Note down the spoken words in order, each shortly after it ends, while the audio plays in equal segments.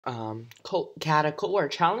code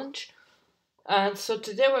word challenge. And so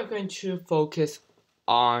today we're going to focus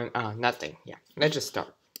on nothing. Yeah, let's just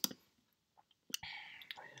start.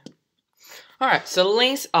 Alright, so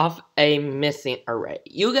length of a missing array.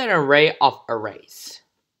 You get an array of arrays.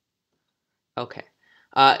 Okay.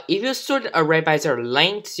 If you sort the array by their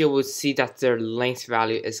length, you will see that their length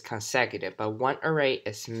value is consecutive, but one array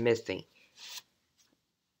is missing.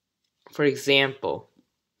 For example,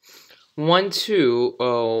 1,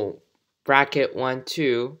 2, bracket 1,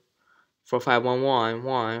 2, 4, 5, 1, 1,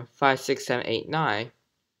 1, 5, 6, 7, 8, 9.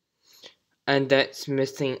 And that's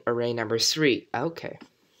missing array number 3. Okay.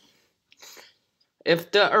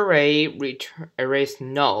 If the array is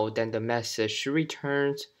null, then the message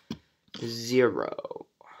returns 0.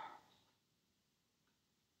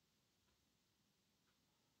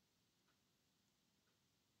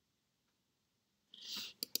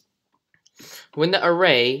 When the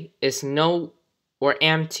array is null or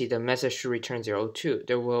empty, the message should return 0 too.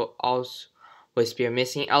 There will always be a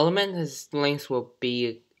missing element, as length will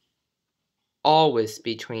be always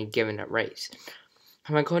between given arrays.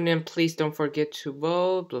 Have my code in, please don't forget to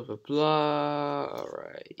vote, blah blah blah.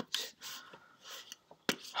 Alright.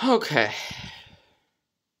 Okay.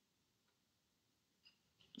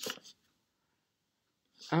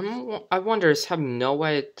 I wonder, is having no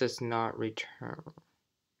way it does not return.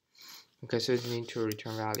 Okay, so it needs to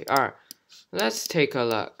return value. Alright, let's take a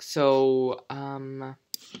look. So, I'm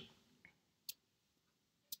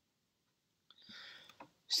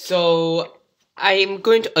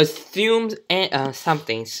going to assume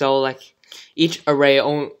something. So, like, each array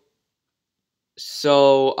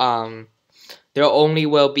there only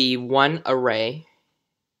will be one array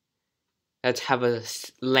that have a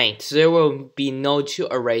length. So there will be no two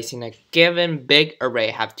arrays in a given big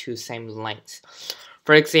array have two same lengths.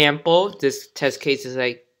 For example, this test case is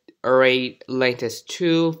like array length is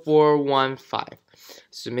 2, 4, 1, 5.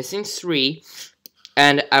 So missing 3,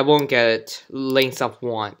 and I won't get length of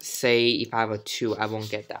 1. Say if I have a 2, I won't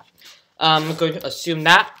get that. I'm going to assume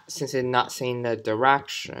that since it's not saying the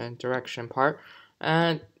direction part.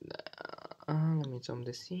 And let me zoom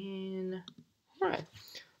this in. Alright.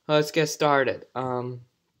 Let's get started. Now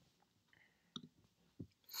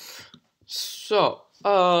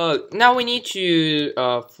we need to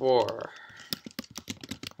for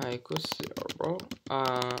I equals 0,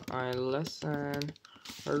 I less than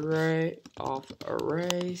array of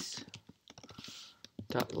arrays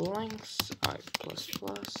dot length I plus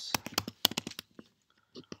plus.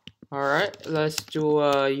 Alright, let's do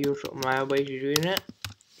my way to doing it.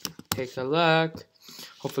 Take a look.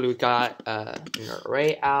 Hopefully we got an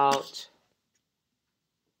array out.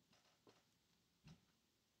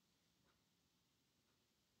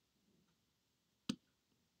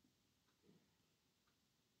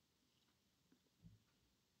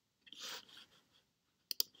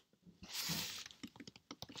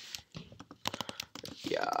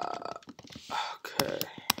 Yeah. Okay.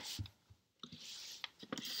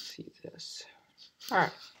 Let's see this.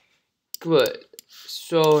 Alright. Good.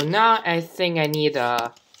 So now I think I need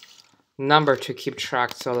a number to keep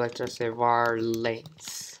track. So let's just say var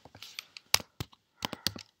length.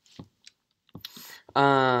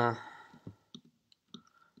 Probably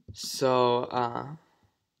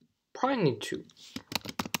need to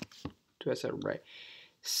do as an array.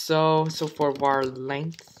 So for var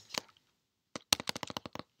length.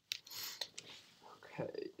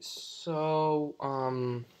 Okay. So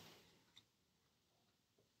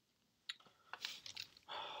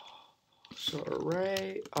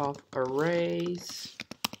array of arrays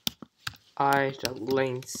I the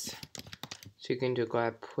length. So you can go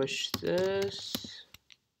ahead and push this.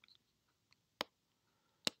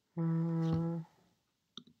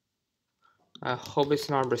 I hope it's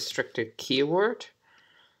not restricted keyword,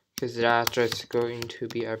 because that's just going to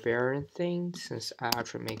be a aberrant thing since I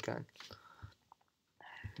actually make a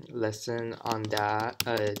lesson on that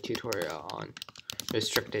tutorial on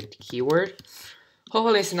restricted keyword.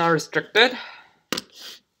 Hopefully it's not restricted.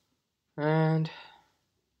 And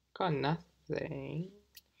got nothing.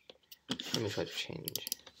 Let me try to change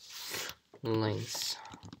length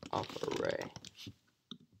of array.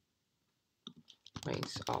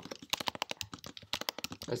 Length of.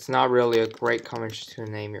 It's not really a great convention to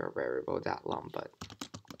name your variable that long, but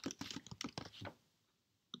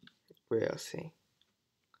we'll see.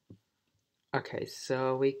 Okay,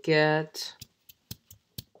 so we get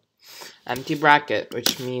empty bracket,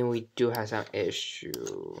 which means we do have some issue.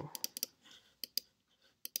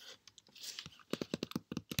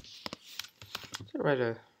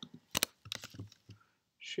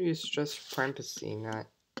 She's just parenthesis, not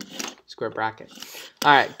square bracket.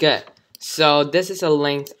 Alright, good. So this is a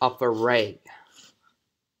length of array.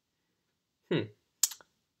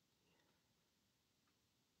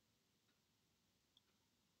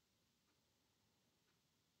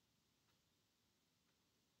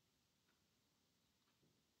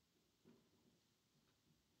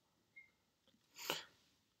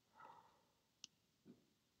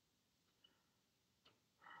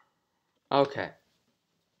 Okay.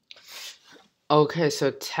 Okay,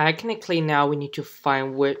 so technically now we need to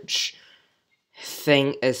find which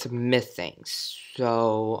thing is missing.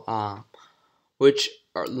 So, which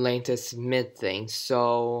length is missing.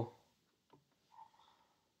 So,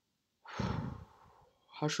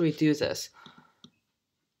 how should we do this?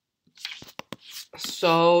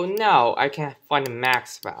 So now I can find the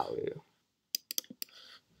max value.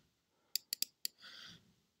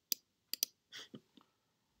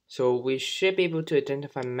 So we should be able to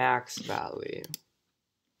identify max value.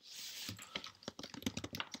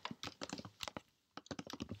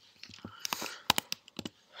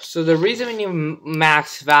 So the reason we need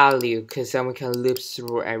max value, because then we can loop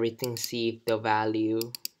through everything, see if the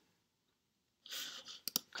value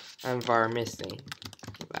and var missing.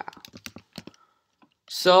 Wow.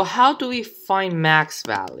 So how do we find max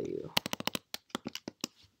value?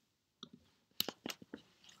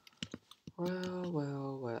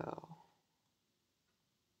 Well.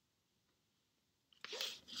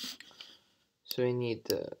 So we need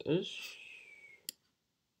this.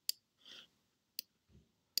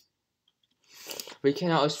 We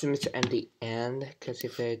cannot assume it's at the end, because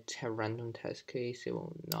if it's a random test case, it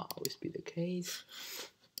will not always be the case.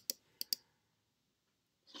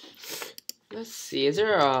 Let's see, is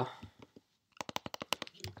there a...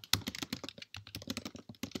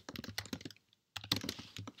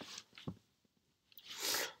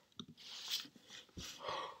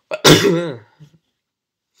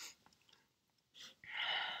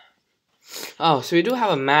 Oh, so we do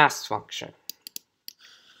have a mass function.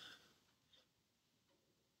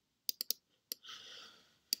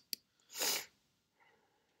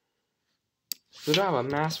 We don't have a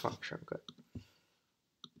mass function, good.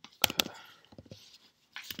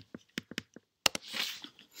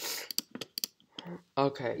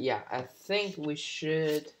 Okay, yeah, I think we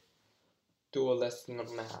should do a lesson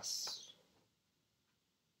of mass.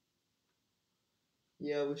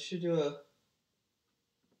 Yeah, we should do a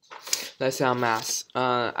lesson on mass.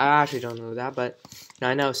 I actually don't know that, but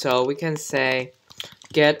I know. So we can say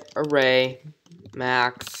get array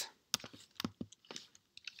max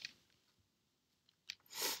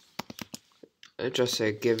let's just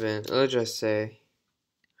say given, let's just say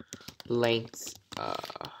length,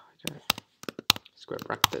 square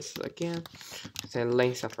brackets again, say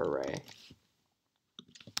length of array.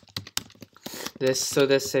 This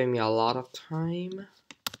saved me a lot of time.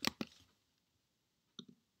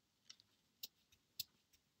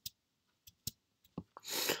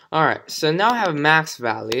 Alright, so now I have max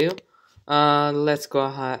value. Let's go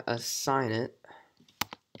ahead and assign it.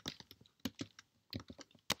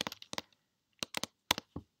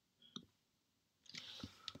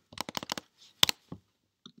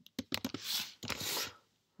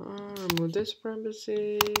 Remove this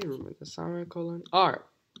parenthesis, remove the semicolon. Alright.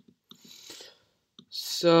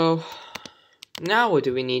 So now what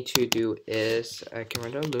do we need to do is I can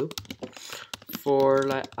run a loop for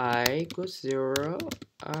like I equals 0,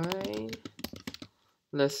 I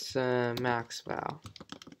less than max val,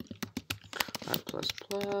 I plus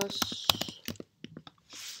plus.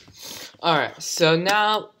 Alright, so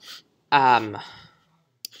now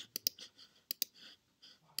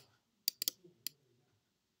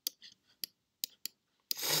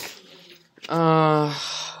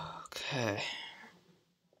okay.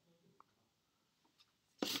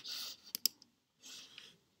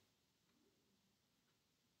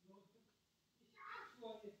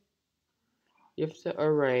 If the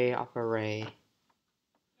array of array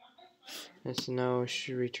is no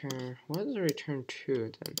should return, what does it return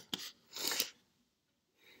to then?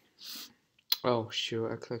 Oh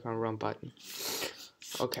shoot, I click on run button.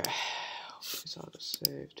 Okay, it's auto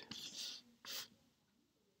saved.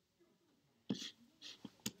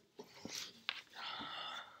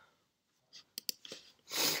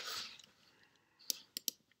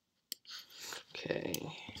 Okay.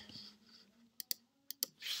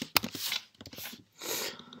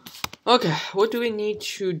 Okay, what do we need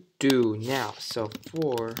to do now? So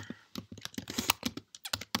for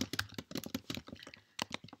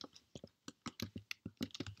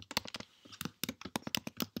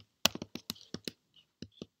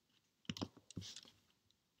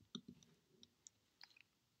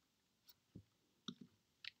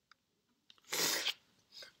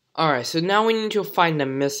Alright, so now we need to find the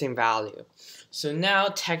missing value. So now,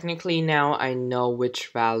 technically now I know which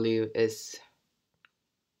value is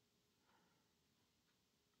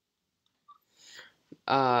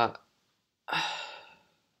so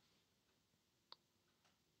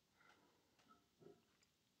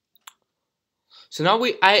now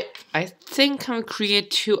I think I'm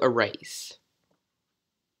create 2 arrays.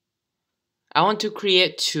 I want to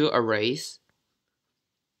create 2 arrays.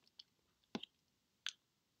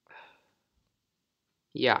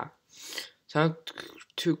 Yeah. So I want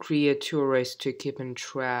to create 2 arrays to keep in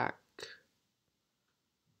track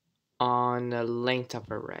on the length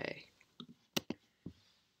of array.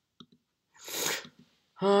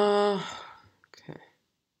 Okay.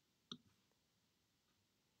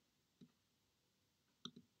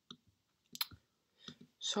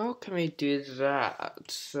 So how can we do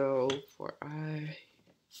that? So for I.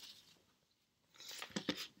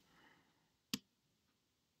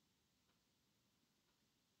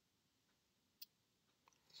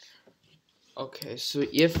 Okay, so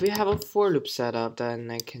if we have a for loop set up,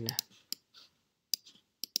 then I can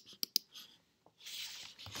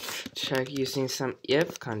check using some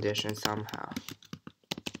if condition somehow.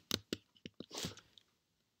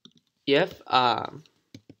 If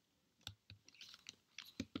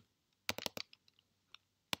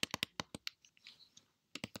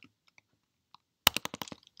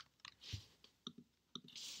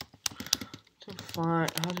to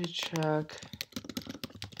find how to check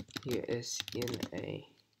here is in a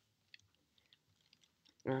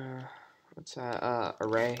what's that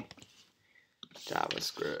array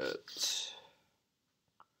JavaScript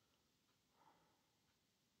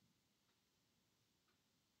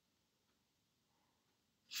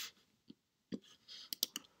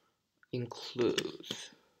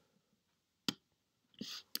includes.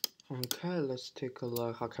 Okay, let's take a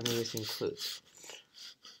look. How can we use includes?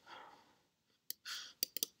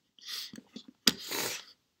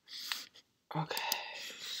 Okay,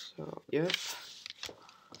 so if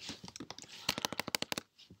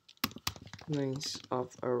length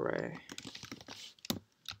of array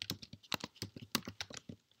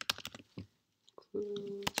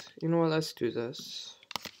includes, you know what, let's do this.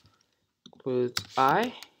 Includes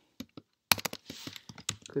I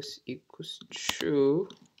equals true.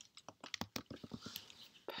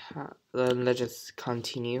 Then let's just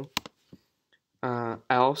continue.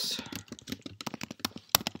 Else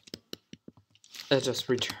let's just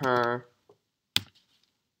return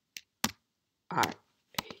I.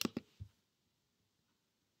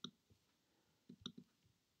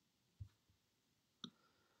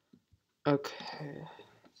 Okay,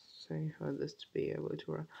 so for this to be able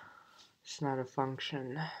to run, it's not a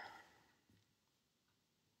function.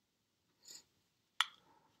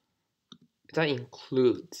 That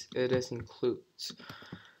includes. It is includes.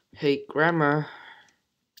 Hey, grammar.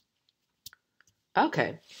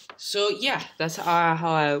 Okay, so yeah, that's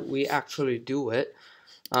how we actually do it.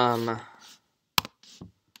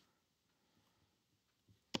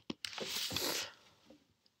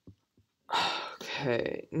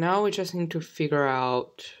 Okay, now we just need to figure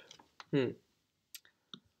out.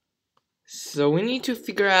 So we need to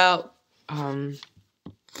figure out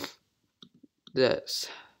this.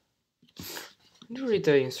 Let me read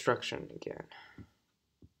the instruction again.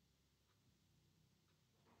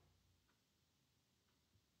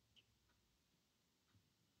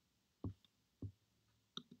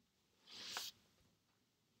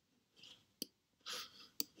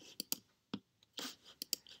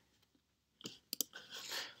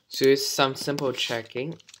 So it's some simple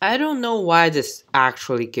checking. I don't know why this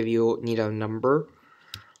actually need a number,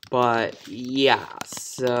 but yeah.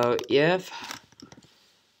 So if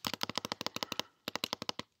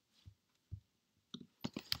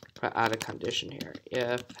I add a condition here,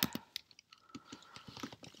 if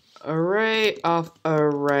array of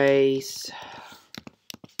arrays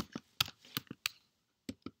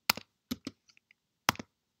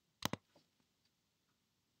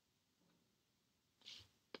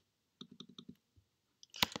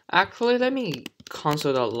actually, let me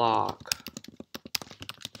console.log.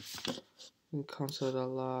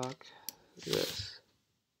 Console.log this,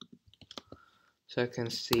 so I can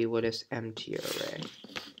see what is empty array.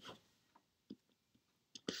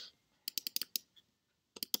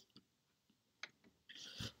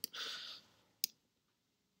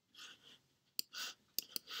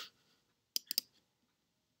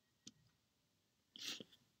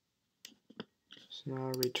 So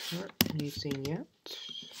now return anything yet.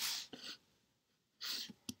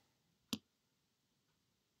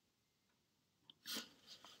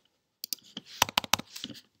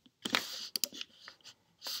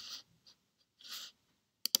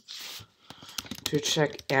 to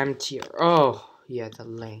check empty. Oh, yeah, the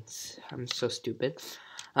length. I'm so stupid.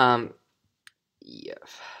 Yeah.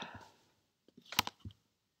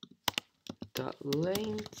 Dot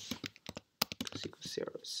length is equal to 0.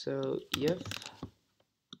 So if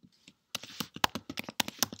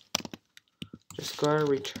just gotta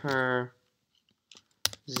return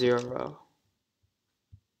 0.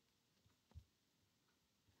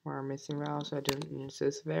 We're missing value, so I didn't use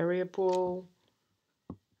this variable.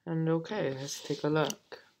 And okay, let's take a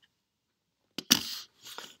look.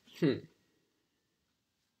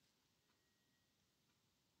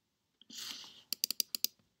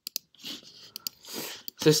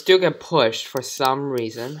 So still get pushed for some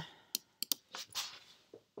reason.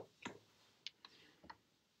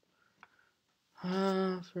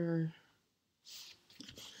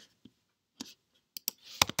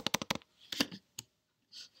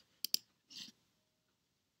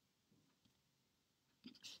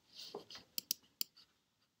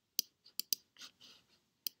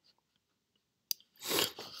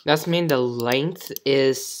 That means the length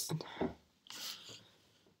is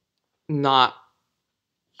not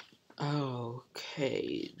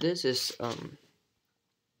okay. This is how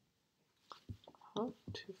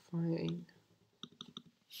to find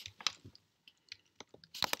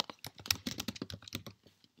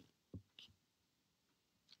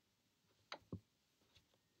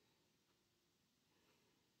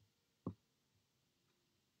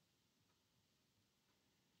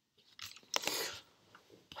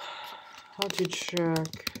how to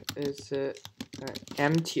check is it an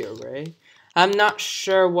empty array. I'm not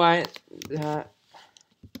sure why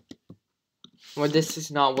this is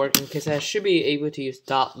not working, because I should be able to use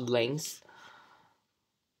dot length.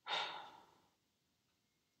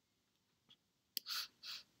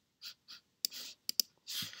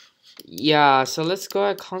 Yeah, so let's go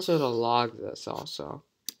ahead and console to log this also.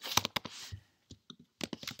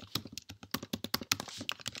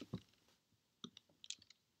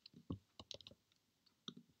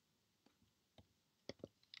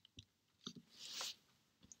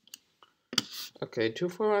 Okay,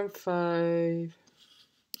 2415.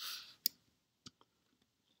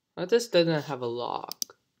 Oh, this doesn't have a log.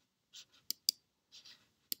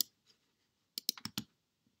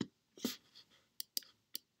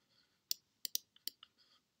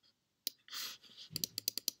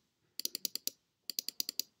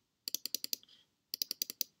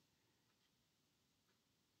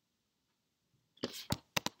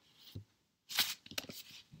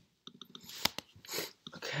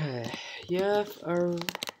 Okay, yeah,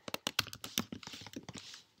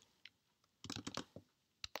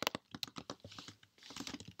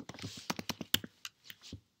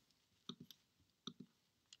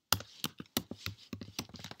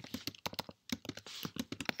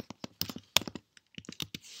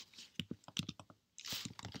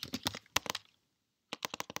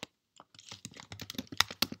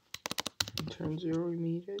 turn 0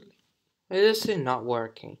 immediately. This is not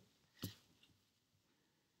working.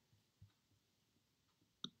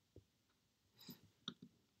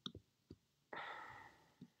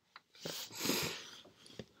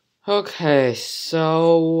 Okay,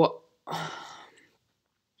 so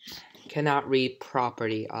cannot read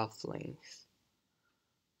property of length.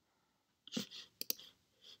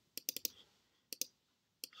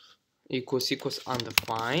 Equals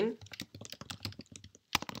undefined.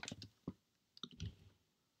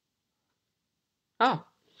 Oh,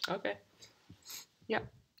 okay. Yeah.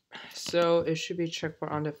 So it should be checked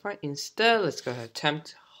for undefined. Instead, let's go ahead and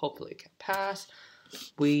attempt. Hopefully it can pass.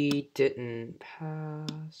 We didn't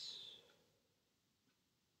pass.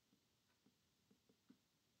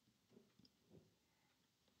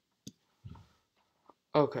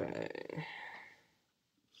 Okay.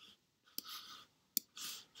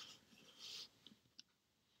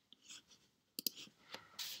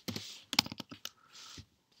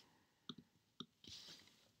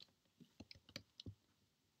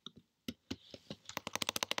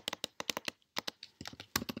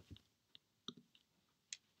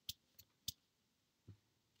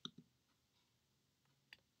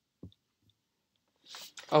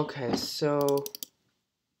 Okay, so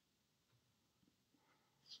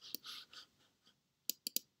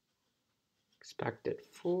expected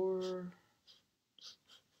 4.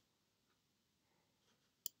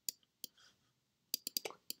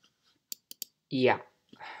 Yeah.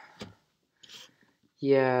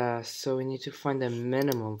 Yeah, so we need to find the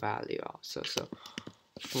minimum value also. So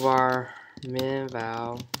var min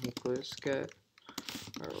val equals get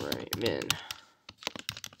array min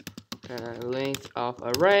length of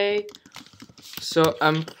array. So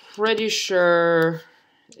I'm pretty sure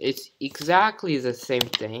it's exactly the same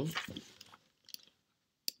thing.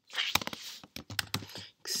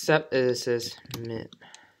 except this is min.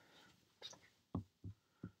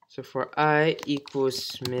 So for I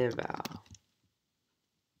equals min val.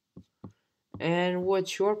 And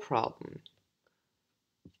what's your problem?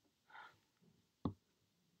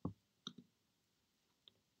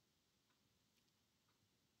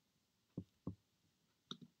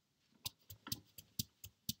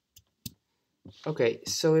 Okay,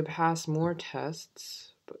 so it passed more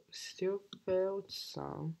tests, but still failed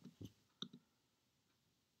some.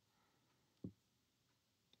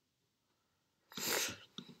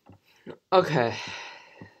 Okay.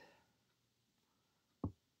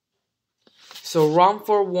 So wrong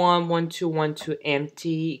for 1, 1, 2, 1, 2,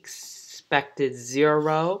 empty, expected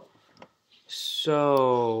 0.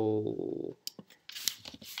 So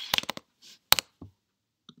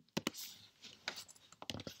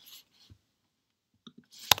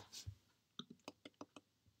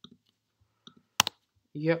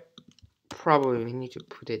yep, probably we need to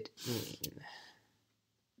put it in.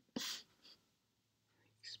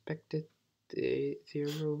 Expected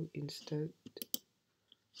 0 instead,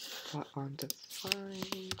 but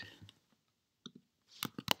undefined.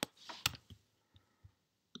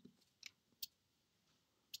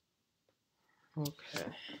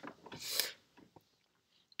 Okay.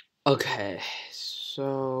 Okay,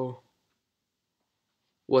 so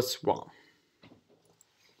what's wrong?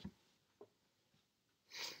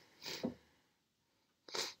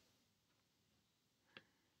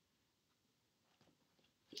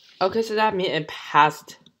 Okay, so that means it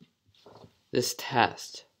passed this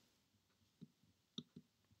test.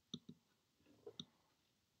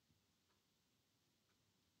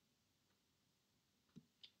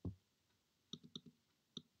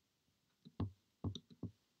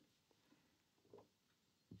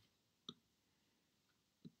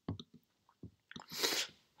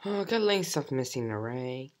 Oh, got links of missing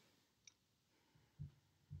array.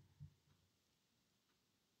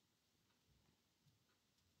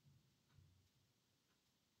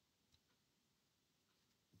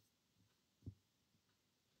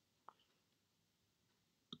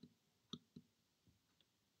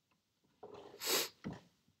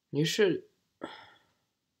 You should.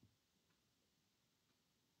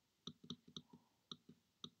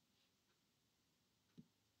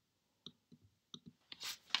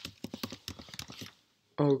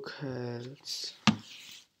 Okay, let's.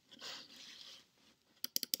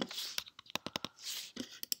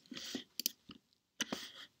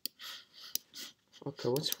 Okay,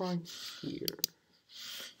 what's wrong here?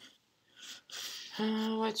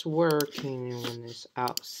 What's working when it's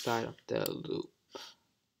outside of the loop?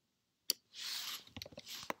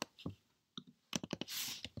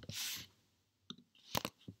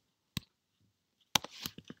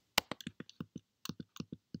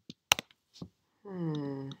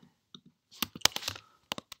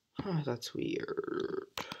 That's weird.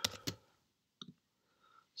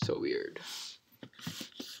 So weird.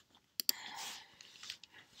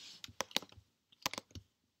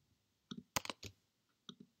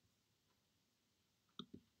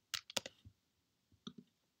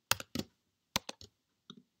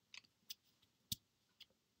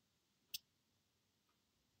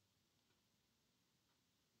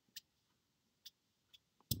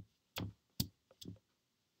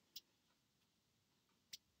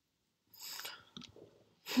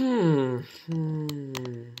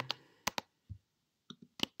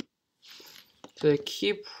 So the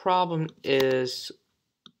key problem is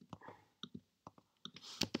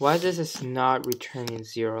why this is not returning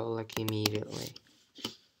 0 like immediately.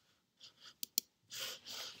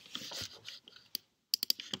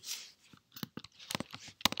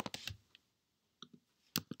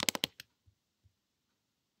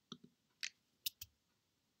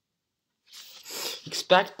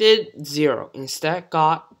 Expected 0 instead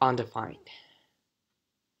got undefined.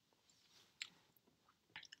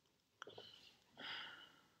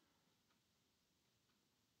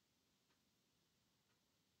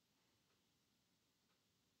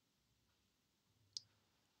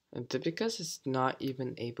 And because it's not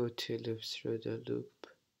even able to loop through the loop.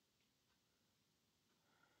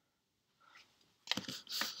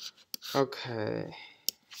 Okay.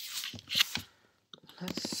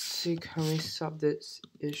 Let's see, can we solve this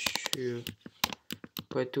issue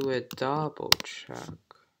by do a double check?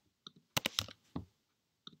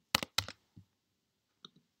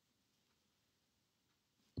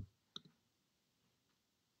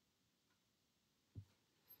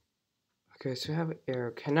 Okay, so we have an error.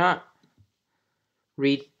 Cannot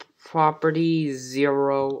read property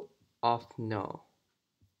 0 of no.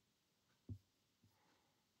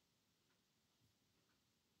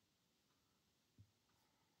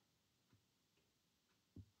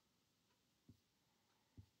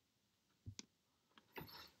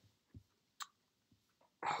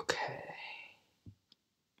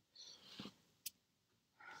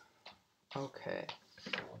 Okay,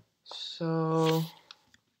 so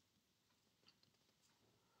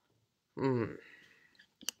you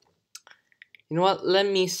know what, let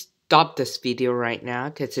me stop this video right now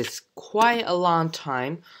because it's quite a long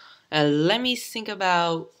time, and let me think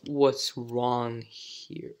about what's wrong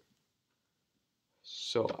here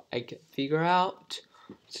so I can figure out.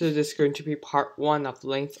 So this is going to be part 1 of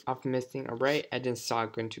length of missing array. I didn't saw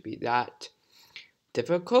it going to be that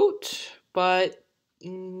difficult, but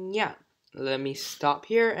yeah, let me stop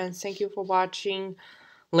here and thank you for watching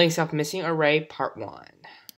length of missing array part 1.